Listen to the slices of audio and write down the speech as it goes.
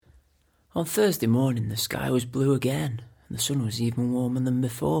On Thursday morning the sky was blue again, and the sun was even warmer than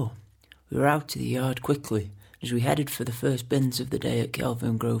before. We were out to the yard quickly. As we headed for the first bins of the day at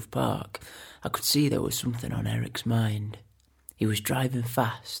Kelvin Grove Park, I could see there was something on Eric's mind. He was driving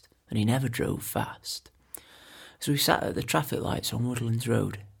fast, and he never drove fast. As we sat at the traffic lights on Woodlands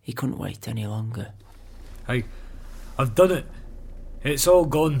Road, he couldn't wait any longer. I've done it. It's all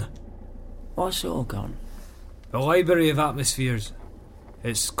gone. What's all gone? The Library of Atmospheres.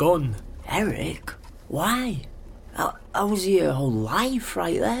 It's gone. Eric? Why? I was your whole life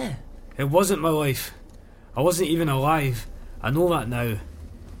right there. It wasn't my life. I wasn't even alive. I know that now.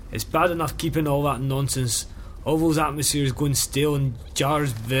 It's bad enough keeping all that nonsense, all those atmospheres going stale in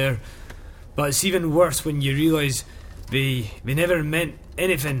jars there, but it's even worse when you realise they never meant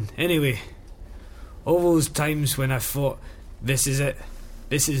anything anyway. All those times when I thought, this is it,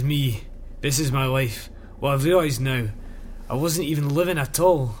 this is me, this is my life. Well, I've realised now, I wasn't even living at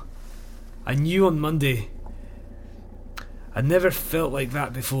all. I knew on Monday. I'd never felt like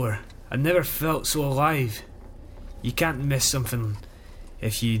that before. I'd never felt so alive. You can't miss something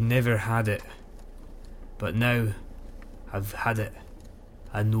if you never had it. But now, I've had it.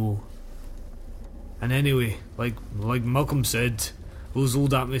 I know. And anyway, like Malcolm said, those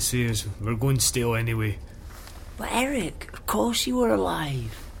old atmospheres were going stale anyway. But Eric, of course you were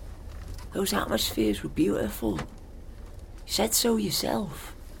alive. Those atmospheres were beautiful. You said so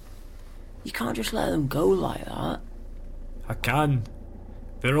yourself. You can't just let them go like that. I can.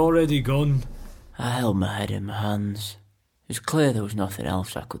 They're already gone. I held my head in my hands. It was clear there was nothing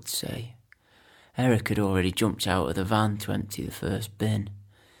else I could say. Eric had already jumped out of the van to empty the first bin.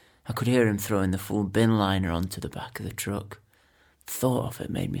 I could hear him throwing the full bin liner onto the back of the truck. The thought of it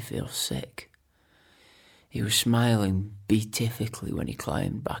made me feel sick. He was smiling beatifically when he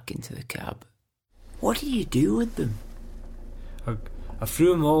climbed back into the cab. What did you do with them? I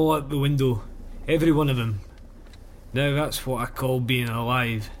threw them all out the window. Every one of them. Now that's what I call being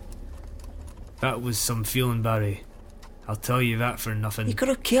alive. That was some feeling, Barry. I'll tell you that for nothing. You could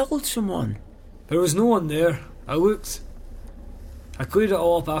have killed someone. There was no one there. I looked. I cleared it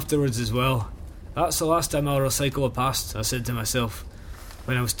all up afterwards as well. That's the last time I'll recycle a past, I said to myself,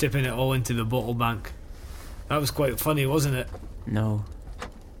 when I was tipping it all into the bottle bank. That was quite funny, wasn't it? No.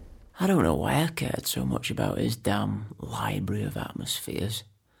 I don't know why I cared so much about his damn Library of Atmospheres.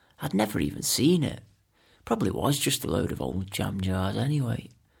 I'd never even seen it. Probably was just a load of old jam jars anyway.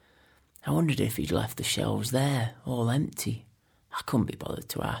 I wondered if he'd left the shelves there, all empty. I couldn't be bothered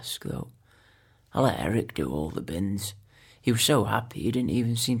to ask, though. I let Eric do all the bins. He was so happy he didn't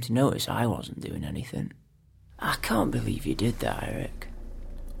even seem to notice I wasn't doing anything. I can't believe you did that, Eric.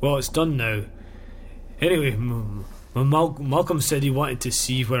 Well, it's done now. Anyway, Malcolm said he wanted to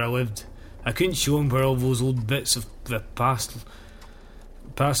see where I lived. I couldn't show him where all those old bits of the past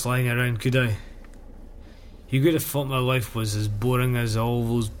lying around, could I? He could have thought my life was as boring as all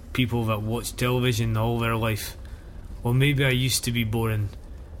those people that watch television all their life. Well, maybe I used to be boring,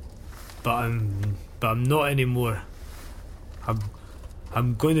 but I'm not anymore.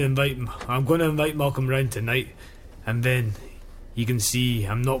 I'm going to invite Malcolm round tonight, and then you can see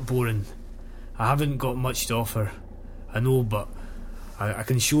I'm not boring. I haven't got much to offer, I know, but I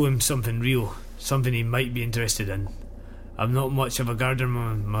can show him something real, something he might be interested in. I'm not much of a gardener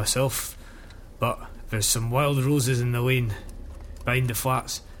myself, but there's some wild roses in the lane behind the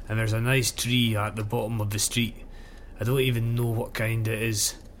flats, and there's a nice tree at the bottom of the street. I don't even know what kind it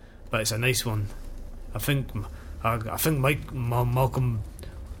is, but it's a nice one. I think Malcolm,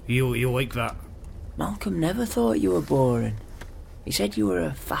 he'll like that. Malcolm never thought you were boring. He said you were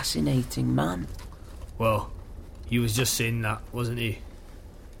a fascinating man. Well, he was just saying that, wasn't he?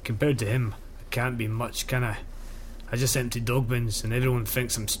 Compared to him, I can't be much, can I? I just empty dog bins and everyone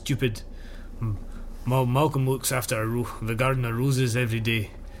thinks I'm stupid. Malcolm looks after the garden of roses every day.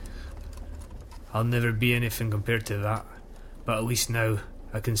 I'll never be anything compared to that, but at least now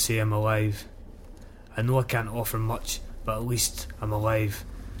I can say I'm alive. I know I can't offer much, but at least I'm alive.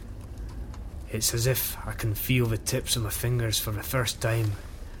 It's as if I can feel the tips of my fingers for the first time.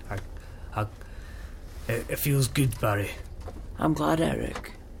 It feels good, Barry. I'm glad,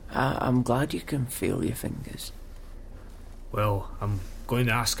 Eric. I'm glad you can feel your fingers. Well, I'm going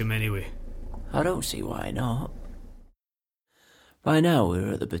to ask him anyway. I don't see why not. By now we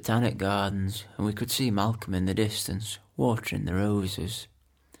were at the Botanic Gardens, and we could see Malcolm in the distance, watering the roses.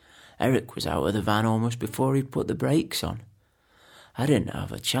 Eric was out of the van almost before he'd put the brakes on. I didn't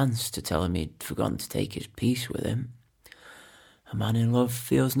have a chance to tell him he'd forgotten to take his piece with him. A man in love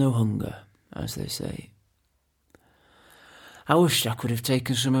feels no hunger, as they say. I wished I could have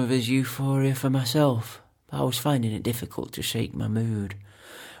taken some of his euphoria for myself, but I was finding it difficult to shake my mood.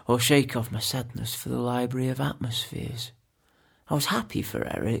 or shake off my sadness for the Library of Atmospheres. I was happy for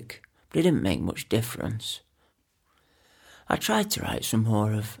Eric, but it didn't make much difference. I tried to write some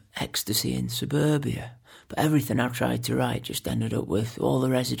more of Ecstasy in Suburbia, but everything I tried to write just ended up with all the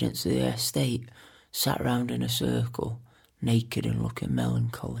residents of the estate sat round in a circle, naked and looking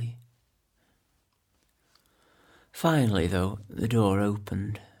melancholy. Finally, though, the door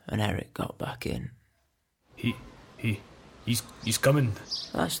opened and Eric got back in. He's coming.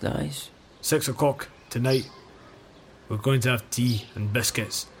 That's nice. 6 o'clock tonight. We're going to have tea and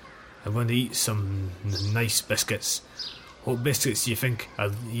biscuits. I'm going to eat some nice biscuits. What biscuits do you think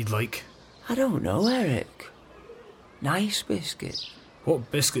you'd like? I don't know, Eric. Nice biscuits.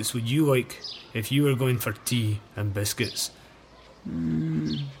 What biscuits would you like if you were going for tea and biscuits?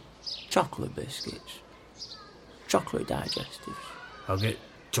 Chocolate biscuits. Chocolate digestives. I'll get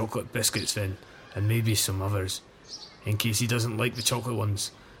chocolate biscuits then, and maybe some others, in case he doesn't like the chocolate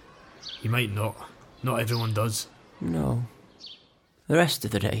ones. He might not. Not everyone does. No. The rest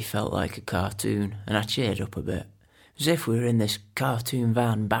of the day felt like a cartoon, and I cheered up a bit. As if we were in this cartoon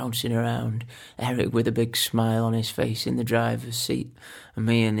van bouncing around, Eric with a big smile on his face in the driver's seat, and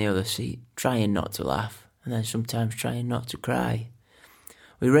me in the other seat, trying not to laugh, and then sometimes trying not to cry.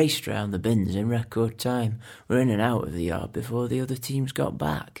 We raced round the bins in record time. We were in and out of the yard before the other teams got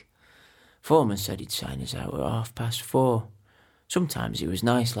back. Foreman said he'd sign us out at 4:30. Sometimes he was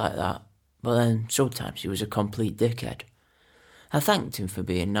nice like that, but then sometimes he was a complete dickhead. I thanked him for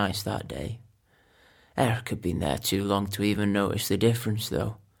being nice that day. Eric had been there too long to even notice the difference,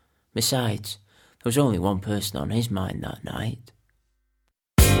 though. Besides, there was only one person on his mind that night.